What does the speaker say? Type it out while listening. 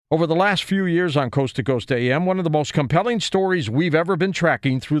Over the last few years on Coast to Coast AM, one of the most compelling stories we've ever been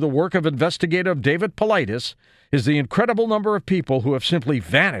tracking through the work of investigative David Paulides is the incredible number of people who have simply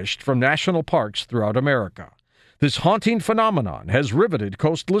vanished from national parks throughout America. This haunting phenomenon has riveted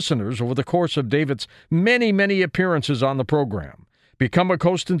Coast listeners over the course of David's many, many appearances on the program. Become a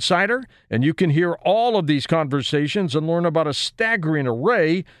Coast Insider, and you can hear all of these conversations and learn about a staggering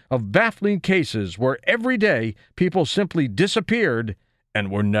array of baffling cases where every day people simply disappeared and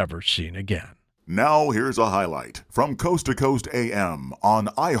were never seen again. Now here's a highlight from Coast to Coast AM on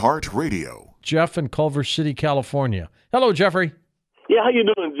iHeartRadio. Jeff in Culver City, California. Hello, Jeffrey. Yeah, how you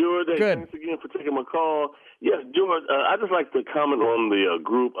doing, George? Hey, good. Thanks again for taking my call. Yes, George, I'd just like to comment on the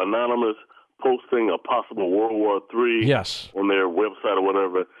group Anonymous posting a possible World War III on their website or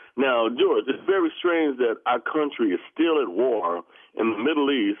whatever. Now, George, it's very strange that our country is still at war in the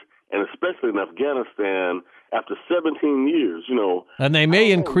Middle East, and especially in Afghanistan, after 17 years, And they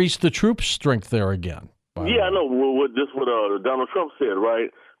may increase the troop strength there again. Yeah, I know. What Donald Trump said, right?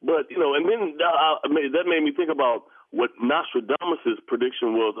 But, and then that made me think about what Nostradamus'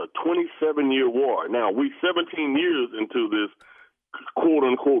 prediction was, a 27-year war. Now, we 17 years into this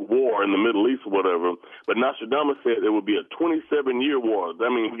quote-unquote war in the Middle East or whatever, but Nostradamus said it would be a 27-year war. I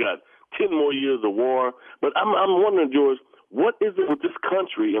mean, we got 10 more years of war. But I'm wondering, George, what is it with this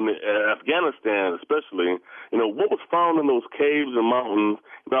country, in Afghanistan especially, what was found in those caves and mountains?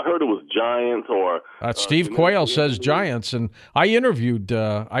 I heard it was giants or... Steve Quayle says giants, and I interviewed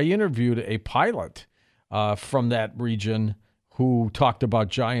a pilot from that region who talked about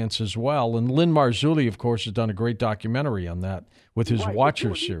giants as well. And Lynn Marzulli, of course, has done a great documentary on that with his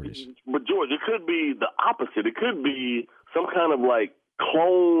Watcher series. But, George, it could be the opposite. It could be some kind of,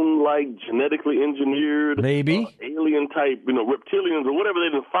 clone, genetically engineered, maybe alien type, reptilians or whatever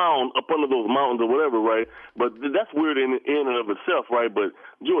they've found up under those mountains or whatever, right? But that's weird in and of itself, right? But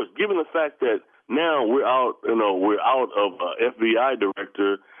George, given the fact that now we're out of FBI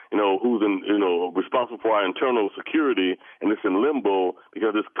director, who's responsible for our internal security, and it's in limbo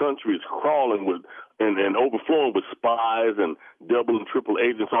because this country is crawling with and overflowing with spies and double and triple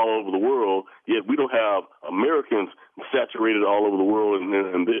agents all over the world, yet we don't have Americans saturated all over the world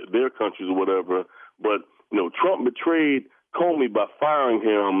in their countries or whatever. But, Trump betrayed Comey by firing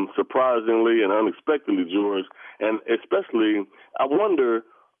him surprisingly and unexpectedly, George. And especially, I wonder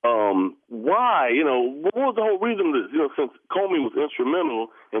why, what was the whole reason that, since Comey was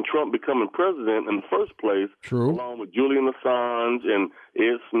instrumental in Trump becoming president in the first place, along with Julian Assange and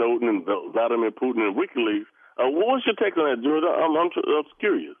Ed Snowden and Vladimir Putin and WikiLeaks. What's your take on that, George? I'm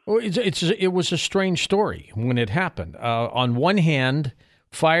curious. Well, it was a strange story when it happened. On one hand,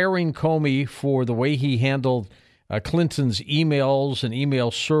 firing Comey for the way he handled Clinton's emails and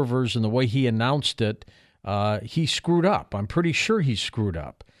email servers and the way he announced it, he screwed up. I'm pretty sure he screwed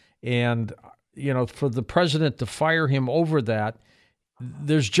up. And, for the president to fire him over that,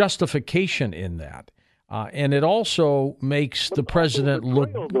 there's justification in that. And it also makes the president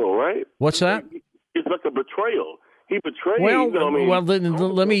look... Though, right? What's that? It's like a betrayal. He betrayed... Here's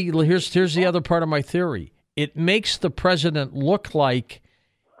the other part of my theory. It makes the president look like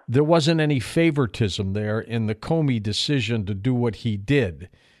there wasn't any favoritism there in the Comey decision to do what he did.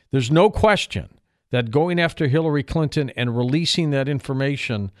 There's no question that going after Hillary Clinton and releasing that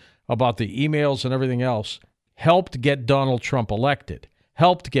information about the emails and everything else helped get Donald Trump elected,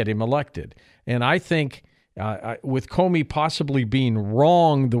 helped get him elected. And I think with Comey possibly being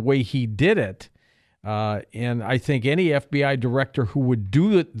wrong the way he did it, and I think any FBI director who would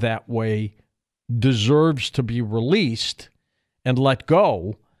do it that way deserves to be released and let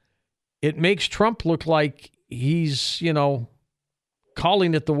go, it makes Trump look like he's,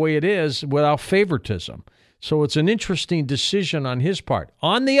 calling it the way it is without favoritism. So it's an interesting decision on his part.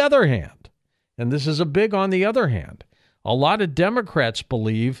 On the other hand, and this is a big on the other hand, a lot of Democrats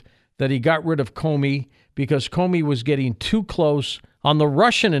believe that he got rid of Comey because Comey was getting too close on the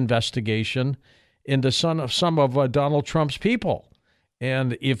Russian investigation into some of Donald Trump's people.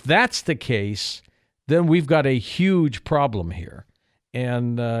 And if that's the case, then we've got a huge problem here.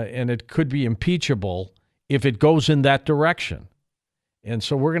 And it could be impeachable if it goes in that direction. And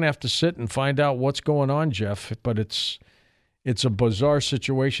so we're going to have to sit and find out what's going on, Jeff. But it's a bizarre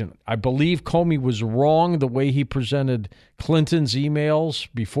situation. I believe Comey was wrong the way he presented Clinton's emails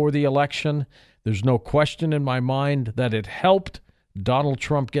before the election. There's no question in my mind that it helped Donald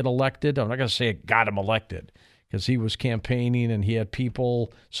Trump get elected. I'm not going to say it got him elected because he was campaigning and he had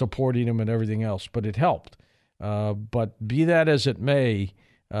people supporting him and everything else, but it helped. But be that as it may,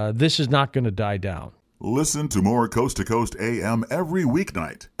 this is not going to die down. Listen to more Coast to Coast AM every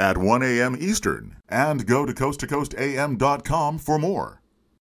weeknight at 1 a.m. Eastern and go to coasttocoastam.com for more.